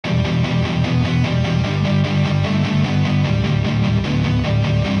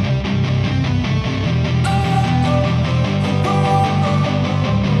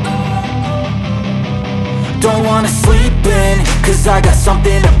I got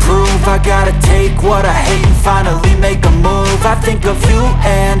something to prove. I gotta take what I hate and finally make a move. I think of you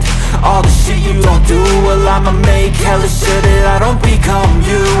and all the shit you don't do. Well, I'ma make hella sure that I don't become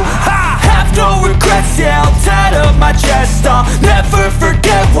you. I have no regrets, yeah, I'll tie up my chest. I'll never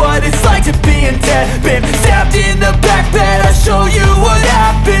forget what it's like to be in debt. Been stabbed in the back bed, I'll show you what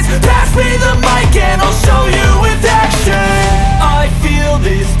happens. Pass me the mic and I'll show you with action. I feel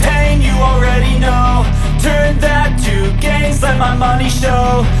this pain, you already know. Turn that to gains, let my money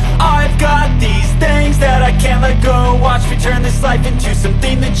show. I've got these things that I can't let go. Watch me turn this life into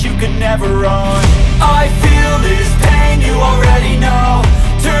something that you could never own. I feel this pain, you already know.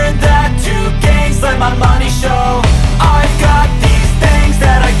 Turn that to gains, let my money show. I've got these things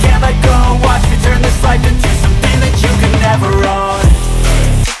that I can't let go. Watch me turn this life into something that you could never own.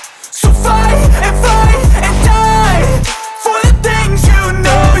 So fight and die for the things you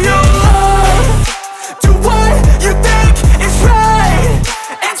know you love. Do what you think is right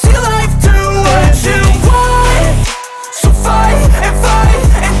and see life do what you want. So fight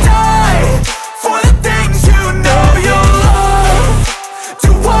and die for the things you know you love.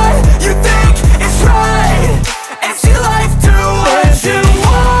 Do what you think is right and see life do what you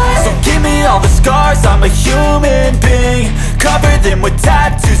want. So give me all the scars, I'm a human being. Cover them with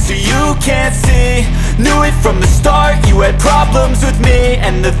tattoos so you can't see. Knew it from the start, you had problems with me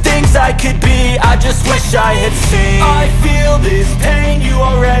and the things I could be, I just wish I had seen. I feel this pain, you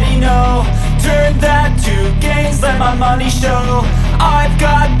already know. Turn that to gains, let my money show. I've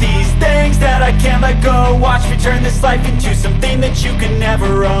got these things that I can't let go. Watch me turn this life into something that you could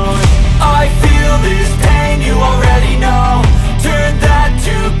never own. I feel this pain, you already know. Turn that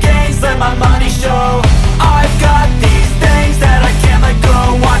to gains, let my money show. I've got these things that I can't let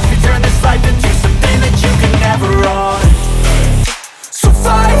go. Watch me turn this life into something that you can never own. So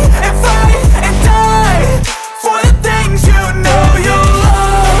fight and die for the things you know you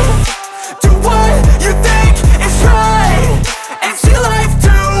love. Do what you think is right and see life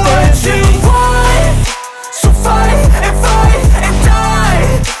do what you want. So fight and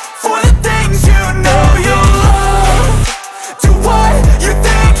die for the things you know you love. Do what you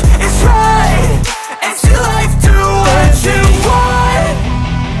think is right and see life do what you want.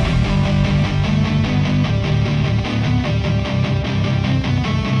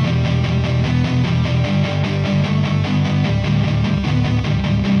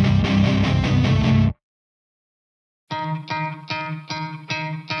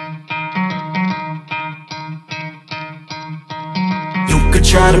 You could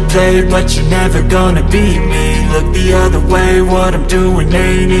try to play, but you're never gonna beat me. Look the other way, what I'm doing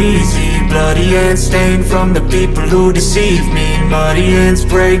ain't easy. Bloody hands stained from the people who deceive me. Muddy hands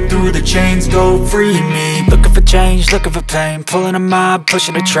break through the chains, go free me. Looking for change, looking for pain. Pulling a mob,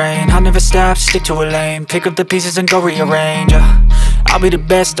 pushing a train. I'll never stop, stick to a lane. Pick up the pieces and go rearrange. I'll be the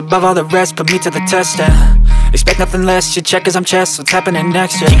best above all the rest, put me to the test and expect nothing less, you check as I'm chess, what's happening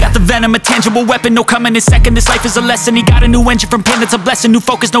next, yeah. He got the venom, a tangible weapon, no coming in second. This life is a lesson, he got a new engine from pain, it's a blessing. New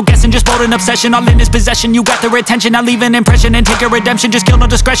focus, no guessing, just bold and obsession. All in his possession, you got their attention. I'll leave an impression and take your redemption. Just kill, no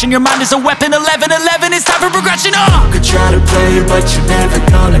discretion, your mind is a weapon. 11-11, it's time for progression, You could try to play, but you're never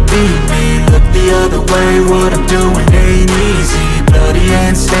gonna beat me. Look the other way, what I'm doing ain't easy. Bloody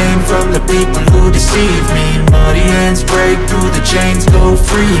hands stained from the people who deceive me. Muddy hands break through the chains, go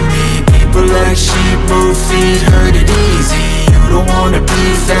free me. People like sheep move feet, hurt it easy. You don't wanna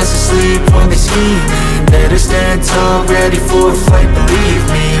be fast asleep when they scheming. Better stand tall, ready for a fight, believe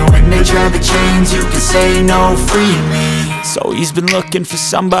me. When they try the chains, you can say no, free me. So he's been looking for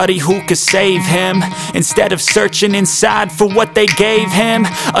somebody who could save him, instead of searching inside for what they gave him.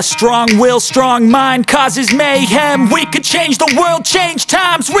 A strong will, strong mind causes mayhem. We could change the world, change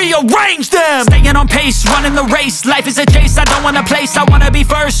times, rearrange them. Staying on pace, running the race. Life is a chase, I don't want a place, I wanna be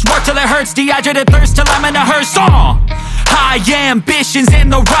first. Work till it hurts, dehydrated thirst till I'm in a hearse. High ambitions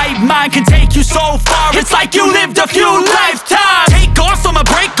and the right mind can take you so far. It's like you lived a few lifetimes. Take off from a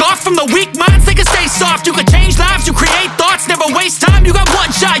break off from the weak minds, they can stay soft. You can change lives, you create thoughts, never waste time. You got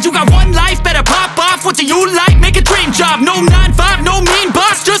one shot, you got one life, better pop off. What do you like? Make a dream job. No 9-5, no mean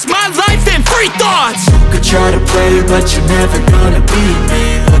boss, just my life and free thoughts. You could try to play, but you're never gonna beat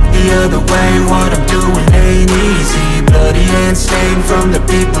me. Look the other way, what I'm doing ain't easy. Bloody hands stained from the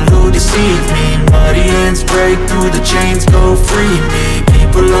people who deceive me. Muddy hands break through the chains, go free me.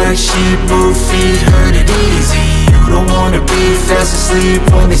 People like sheep move feet, hurt it easy. You don't wanna be fast asleep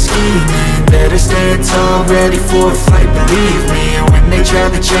when they scheming. Better stand tall, ready for a fight, believe me. When they try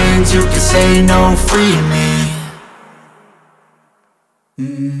the chains, you can say no, free me.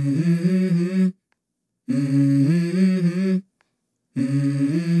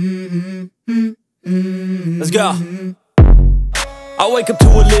 Let's go. I wake up to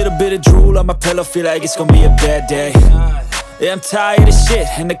a little bit of drool on my pillow, feel like it's gonna be a bad day. Yeah, I'm tired of shit,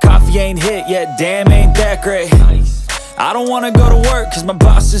 and the coffee ain't hit yet, damn, ain't that great. I don't wanna go to work, cause my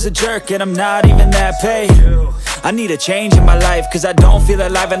boss is a jerk, and I'm not even that paid. I need a change in my life, cause I don't feel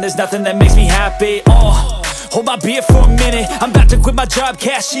alive, and there's nothing that makes me happy. Hold my beer for a minute, I'm about to quit my job,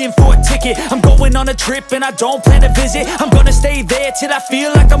 cash in for a ticket. I'm going on a trip and I don't plan to visit. I'm gonna stay there till I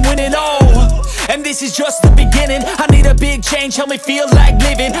feel like I'm winning, and this is just the beginning. I need a big change, help me feel like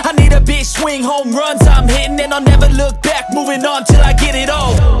living. I need a big swing, home runs I'm hitting, and I'll never look back, moving on till I get it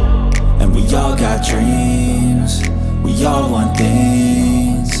all. And we all got dreams, we all want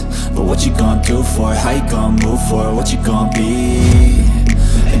things, but what you gonna do for it? How you gonna move for it? What you gonna be?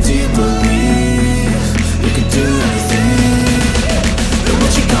 And do you believe you can do anything? But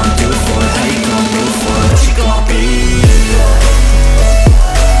what you gonna do for it? How you gonna move for it? What you gonna be?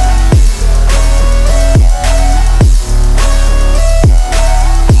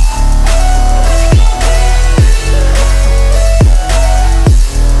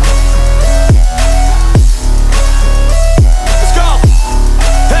 Let's go!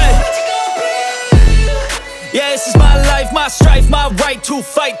 Hey! Yeah, this is my life, my strife, my right to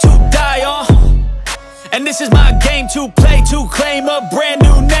fight, to die on. And this is my game to play, to claim a brand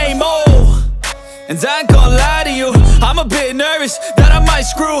new name, And I ain't gonna lie to you, I'm a bit nervous that I might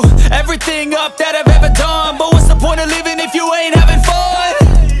screw everything up that I've ever done. But what's the point of living if you ain't having fun?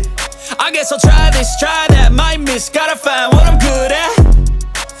 I guess I'll try this, try that, might miss, gotta find what I'm good at.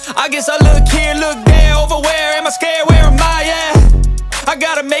 I guess I look here, look there, over where am I scared, where am I at? I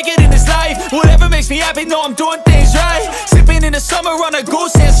gotta make it in this life, whatever makes me happy, know I'm doing things right. Sipping in the summer on a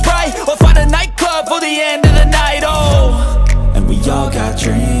goose and Sprite, or find a nightclub for the end of the night, And we all got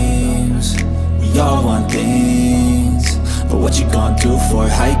dreams, we all want things, but what you gonna do for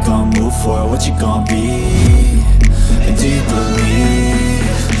it? How you gonna move for it? What you gonna be? And do you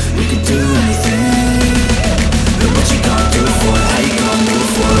believe you can do anything? But what you gonna do for it? How you gonna move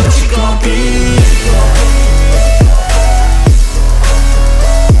for it? What you gonna be?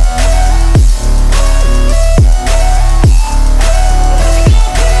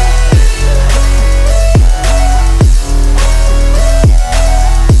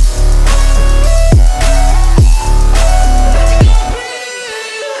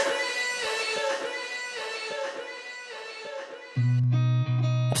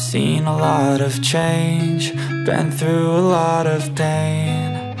 Seen a lot of change, been through a lot of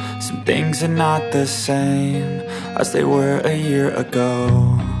pain. Some things are not the same as they were a year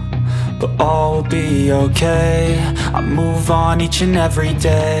ago, but all will be okay. I move on each and every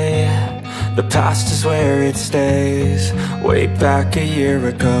day. The past is where it stays, way back a year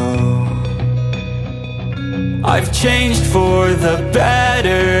ago. I've changed for the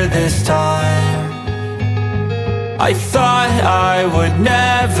better this time. I thought I would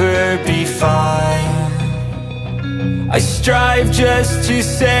never be fine. I strive just to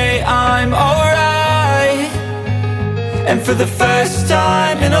say I'm alright, and for the first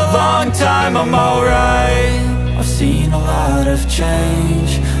time in a long time I'm alright. I've seen a lot of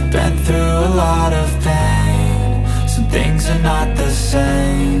change, been through a lot of pain. Some things are not the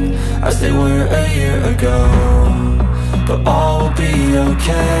same as they were a year ago, but all will be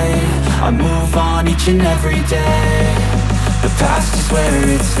okay. I move on each and every day. The past is where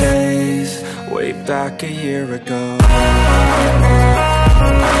it stays, way back a year ago.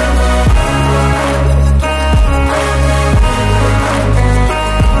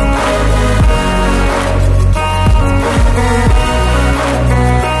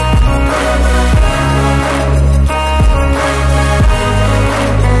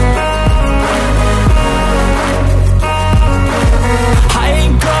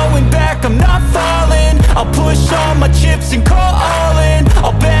 I'm not falling, I'll push all my chips and call all in.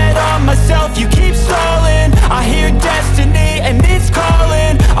 I'll bet on myself, you keep stalling. I hear destiny and it's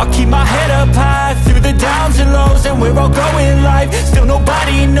calling. I'll keep my head up high through the downs and lows, and we're all going live. Still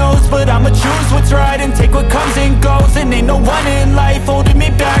nobody knows, but I'ma choose what's right and take what comes and goes. And ain't no one in life holding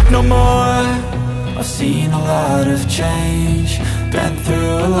me back no more. I've seen a lot of change, been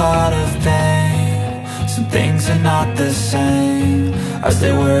through a lot of pain. Some things are not the same as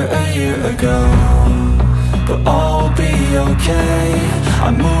they were a year ago, but all will be okay. I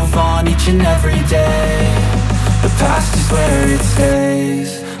move on each and every day. The past is where it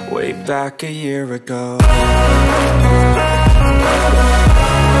stays, way back a year ago.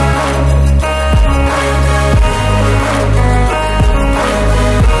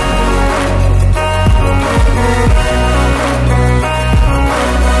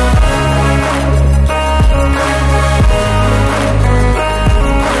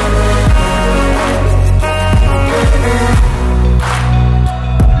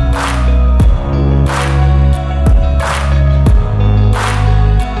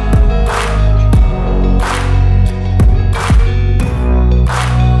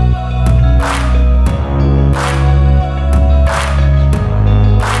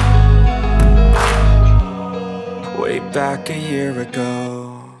 back a year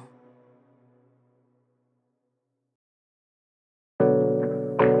ago.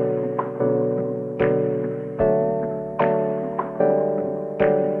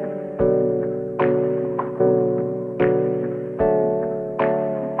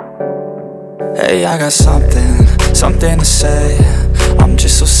 Hey, I got something to say. I'm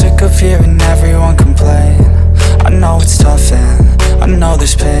just so sick of hearing everyone complain. I know it's tough and I know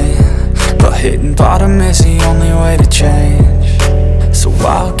there's pain, but hitting bottom is the only way to change. So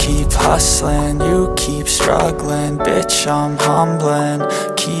I'll keep hustling, you keep struggling. Bitch, I'm humbling,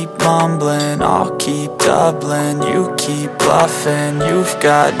 keep mumbling. I'll keep doubling, you keep bluffing. You've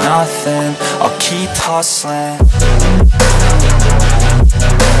got nothing, I'll keep hustling.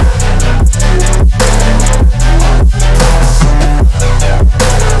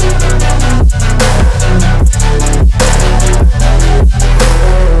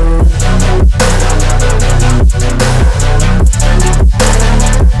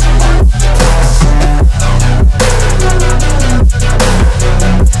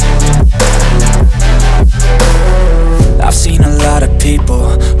 I've seen a lot of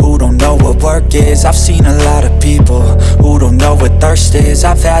people who don't know what work is. I've seen a lot of people who don't know what thirst is.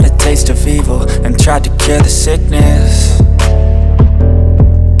 I've had a taste of evil and tried to cure the sickness,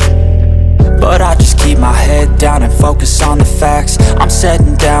 but I just keep my head down and focus on the facts. I'm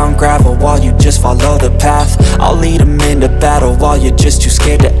setting down gravel while you just follow the path. I'll lead them into battle while you're just too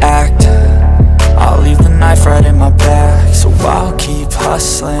scared to act. I'll leave the knife right in my back. So I'll keep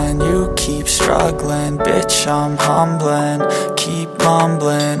hustling, you keep struggling. Bitch, I'm humbling, keep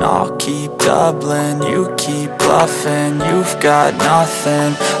mumbling. I'll keep doubling, you keep bluffing. You've got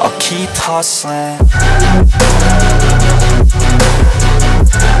nothing, I'll keep hustling.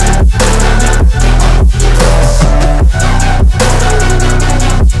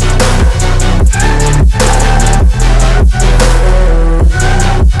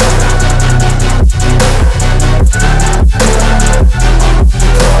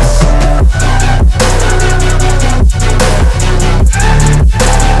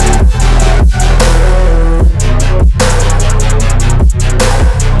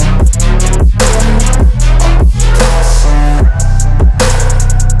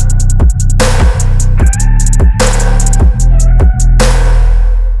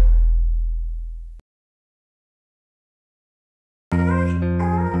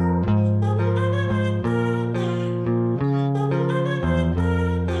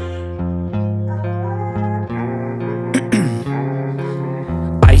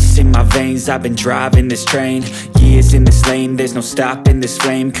 I've been driving this train, years in this lane, there's no stopping this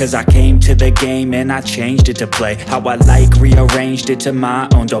flame. Cause I came to the game and I changed it to play how I like, rearranged it to my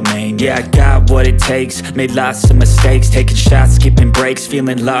own domain. Yeah, I got what it takes, made lots of mistakes, taking shots, skipping breaks,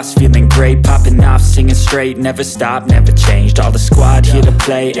 feeling lost, feeling great, popping off, singing straight, never stopped, never changed. All the squad here to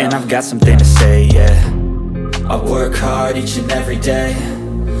play and I've got something to say, yeah. I work hard each and every day,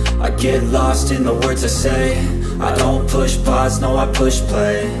 I get lost in the words I say. I don't push pause, no I push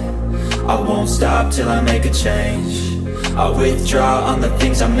play. I won't stop till I make a change. I withdraw on the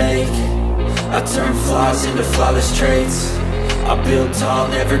things I make. I turn flaws into flawless traits. I build tall,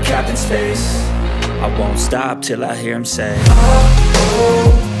 never capped in space. I won't stop till I hear him say, oh,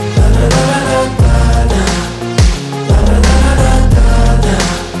 oh, la la la la la la, la la la la la la,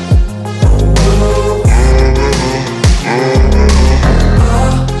 oh, oh,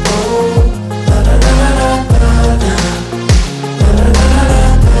 oh, la la la la la la, la la la la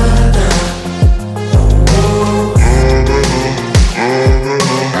la.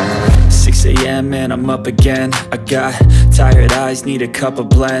 6 a.m. and I'm up again. I got tired eyes, need a cup of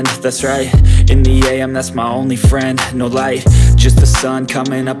blend. That's right, in the AM that's my only friend. No light, just the sun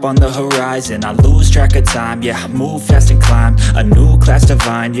coming up on the horizon. I lose track of time, yeah, I move fast and climb a new class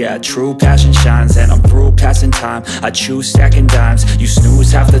divine, yeah, true passion shines. And I'm through passing time, I choose stacking dimes. You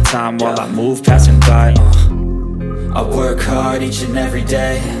snooze half the time while I move passing by. I work hard each and every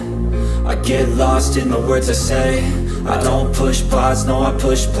day, I get lost in the words I say. I don't push pause, no I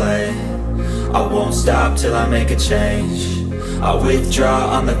push play. I won't stop till I make a change. I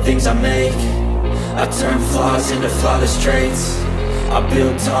withdraw on the things I make. I turn flaws into flawless traits. I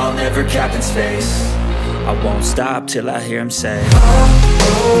build tall, never capped in space. I won't stop till I hear him say, oh,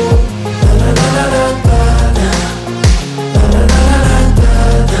 oh, la la la la la la, la la la la la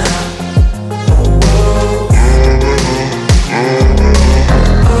la, oh, oh,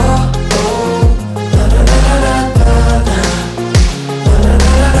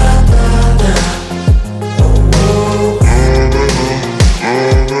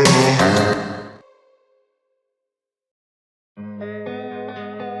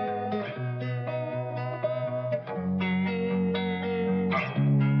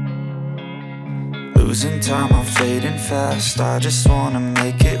 Losing time, I'm fading fast. I just wanna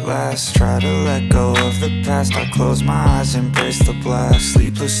make it last. Try to let go of the past. I close my eyes, embrace the blast.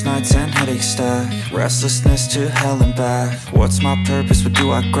 Sleepless nights and headaches stack. Restlessness to hell and back. What's my purpose? What do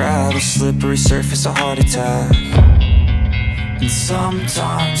I grab? A slippery surface, a heart attack. And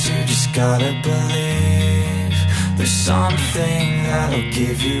sometimes you just gotta believe there's something that'll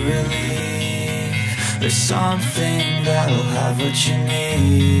give you relief. There's something that'll have what you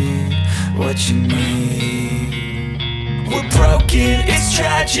need. What you need. We're broken, it's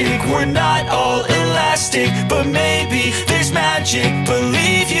tragic. We're not all elastic, but maybe there's magic.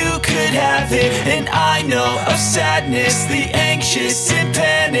 Believe you could have it. And I know of sadness, the anxious and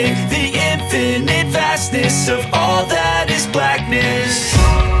panic, the infinite vastness of all